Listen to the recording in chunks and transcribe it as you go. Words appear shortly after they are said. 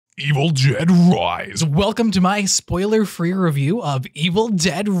Evil Dead Rise. Welcome to my spoiler-free review of Evil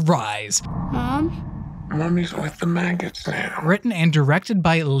Dead Rise. Mom? Mommy's with the maggots now. Written and directed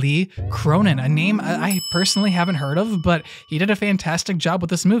by Lee Cronin, a name I personally haven't heard of, but he did a fantastic job with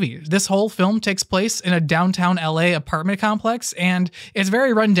this movie. This whole film takes place in a downtown LA apartment complex, and it's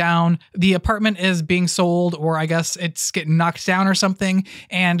very run down. The apartment is being sold, or I guess it's getting knocked down or something,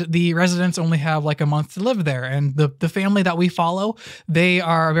 and the residents only have like a month to live there. And the family that we follow, they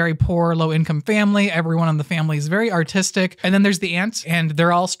are a very poor, low-income family. Everyone in the family is very artistic. And then there's the aunt, and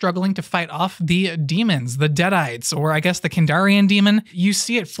they're all struggling to fight off the demons. The Deadites, or I guess the Kandarian demon. You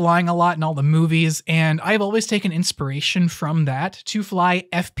see it flying a lot in all the movies, and I've always taken inspiration from that to fly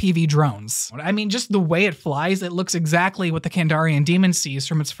FPV drones. I mean, just the way it flies, it looks exactly what the Kandarian demon sees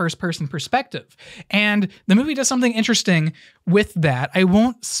from its first-person perspective. And the movie does something interesting with that. I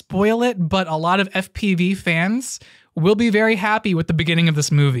won't spoil it, but a lot of FPV fans will be very happy with the beginning of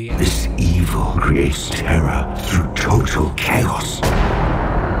this movie. This evil creates terror through total chaos.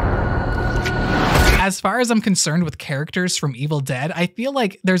 As far as I'm concerned with characters from Evil Dead, I feel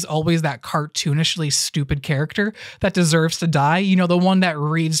like there's always that cartoonishly stupid character that deserves to die. You know, the one that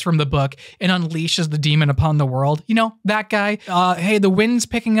reads from the book and unleashes the demon upon the world. You know, that guy. Hey, the wind's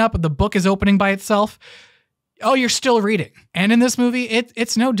picking up, the book is opening by itself. Oh, you're still reading. And in this movie,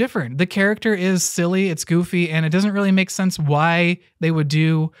 it's no different. The character is silly, it's goofy, and it doesn't really make sense why they would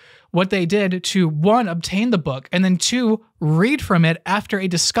do what they did to, one, obtain the book, and then two, read from it after a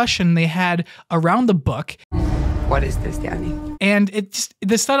discussion they had around the book. What is this, Danny? And it's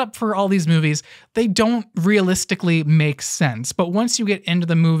the setup for all these movies, they don't realistically make sense. But once you get into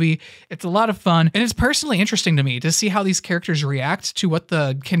the movie, it's a lot of fun. And it's personally interesting to me to see how these characters react to what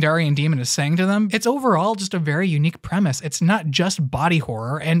the Kandarian demon is saying to them. It's overall just a very unique premise. It's not just body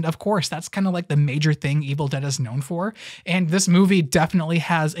horror. And of course, that's kind of like the major thing Evil Dead is known for. And this movie definitely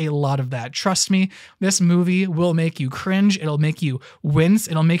has a lot of that. Trust me, this movie will make you cringe. It'll make you wince.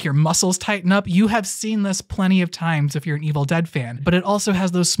 It'll make your muscles tighten up. You have seen this plenty of times if you're an Evil Dead fan, but it also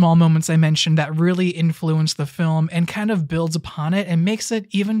has those small moments I mentioned that really influence the film and kind of builds upon it and makes it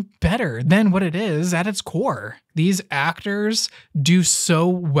even better than what it is at its core. These actors do so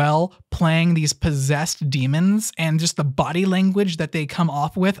well playing these possessed demons, and just the body language that they come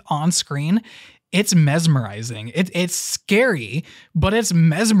off with on screen. It's mesmerizing. It's scary, but it's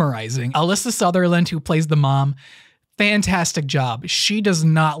mesmerizing. Alyssa Sutherland, who plays the mom, fantastic job. She does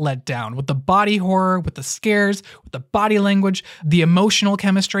not let down with the body horror, with the scares, with the body language, the emotional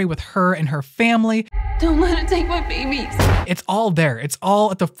chemistry with her and her family. Don't let it take my babies. It's all there. It's all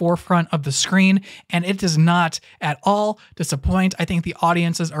at the forefront of the screen, and it does not at all disappoint. I think the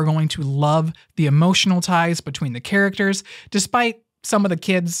audiences are going to love the emotional ties between the characters, despite some of the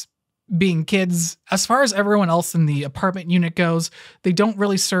kids being kids. As far as everyone else in the apartment unit goes, they don't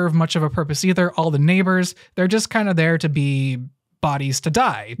really serve much of a purpose either. All the neighbors, they're just kind of there to be bodies to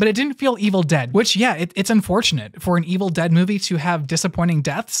die. But it didn't feel Evil Dead, which, yeah, it's unfortunate for an Evil Dead movie to have disappointing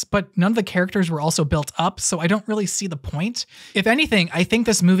deaths, but none of the characters were also built up, so I don't really see the point. If anything, I think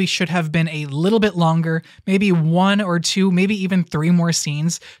this movie should have been a little bit longer, maybe 1 or 2, maybe even 3 more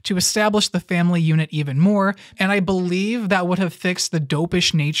scenes to establish the family unit even more, and I believe that would have fixed the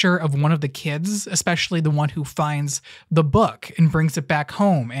dopish nature of one of the kids, especially the one who finds the book and brings it back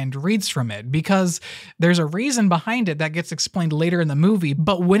home and reads from it, because there's a reason behind it that gets explained later in the movie,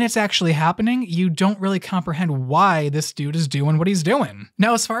 but when it's actually happening, you don't really comprehend why this dude is doing what he's doing.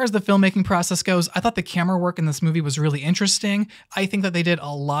 Now, as far as the filmmaking process goes, I thought the camera work in this movie was really interesting. I think that they did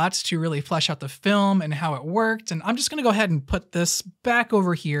a lot to really flesh out the film and how it worked, and I'm just gonna go ahead and put this back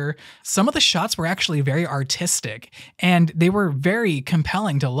over here. Some of the shots were actually very artistic, and they were very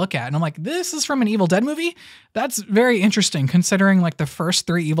compelling to look at, and I'm like, this is from an Evil Dead movie? That's very interesting, considering like the first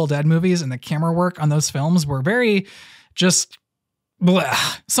 3 Evil Dead movies and the camera work on those films were very just blah.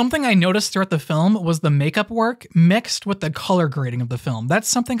 Something I noticed throughout the film was the makeup work mixed with the color grading of the film. That's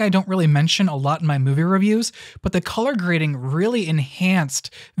something I don't really mention a lot in my movie reviews, but the color grading really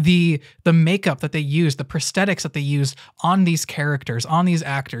enhanced the makeup that they used, the prosthetics that they used on these characters, on these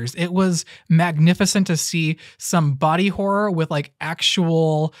actors. It was magnificent to see some body horror with like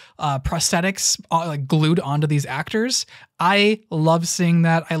actual prosthetics like glued onto these actors. I love seeing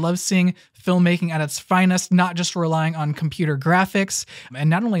that. I love seeing filmmaking at its finest, not just relying on computer graphics. And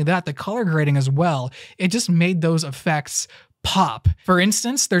not only that, the color grading as well. It just made those effects pop. For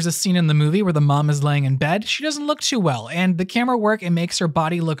instance, there's a scene in the movie where the mom is laying in bed. She doesn't look too well, and the camera work, it makes her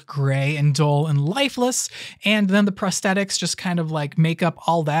body look gray and dull and lifeless, and then the prosthetics just kind of like make up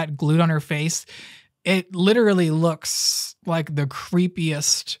all that glued on her face. It literally looks like the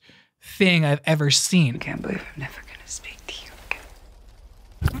creepiest thing I've ever seen. I can't believe I'm never gonna speak to you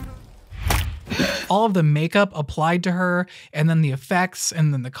again. all of the makeup applied to her, and then the effects,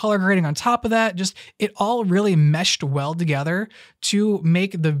 and then the color grading on top of that, just it all really meshed well together to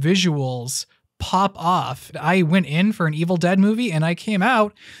make the visuals pop off. I went in for an Evil Dead movie and I came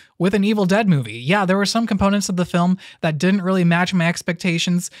out with an Evil Dead movie. Yeah, there were some components of the film that didn't really match my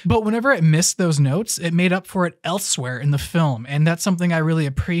expectations, but whenever it missed those notes, it made up for it elsewhere in the film. And that's something I really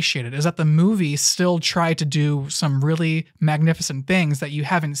appreciated, is that the movie still tried to do some really magnificent things that you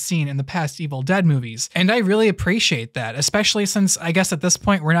haven't seen in the past Evil Dead movies. And I really appreciate that, especially since I guess at this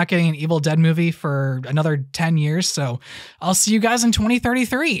point, we're not getting an Evil Dead movie for another 10 years. So I'll see you guys in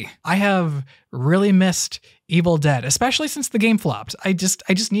 2033. I have really missed Evil Dead, especially since the game flopped. I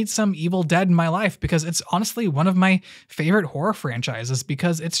just need some Evil Dead in my life, because it's honestly one of my favorite horror franchises,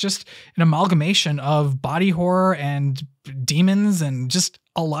 because it's just an amalgamation of body horror and demons and just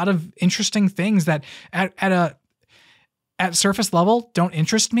a lot of interesting things that at surface level don't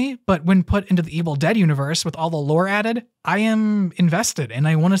interest me, but when put into the Evil Dead universe with all the lore added, I am invested and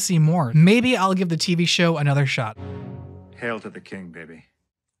I want to see more. Maybe I'll give the TV show another shot. Hail to the king, baby.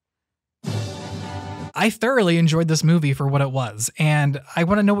 I thoroughly enjoyed this movie for what it was, and I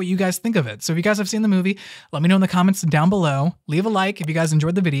want to know what you guys think of it. So if you guys have seen the movie, let me know in the comments down below. Leave a like if you guys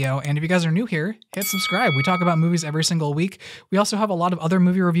enjoyed the video, and if you guys are new here, hit subscribe. We talk about movies every single week. We also have a lot of other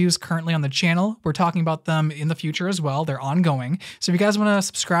movie reviews currently on the channel. We're talking about them in the future as well. They're ongoing. So if you guys want to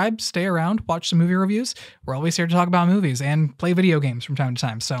subscribe, stay around, watch some movie reviews, we're always here to talk about movies and play video games from time to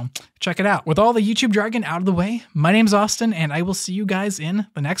time. So check it out. With all the YouTube jargon out of the way, my name's Austin, and I will see you guys in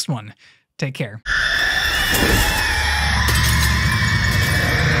the next one. Take care.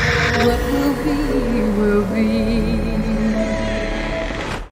 What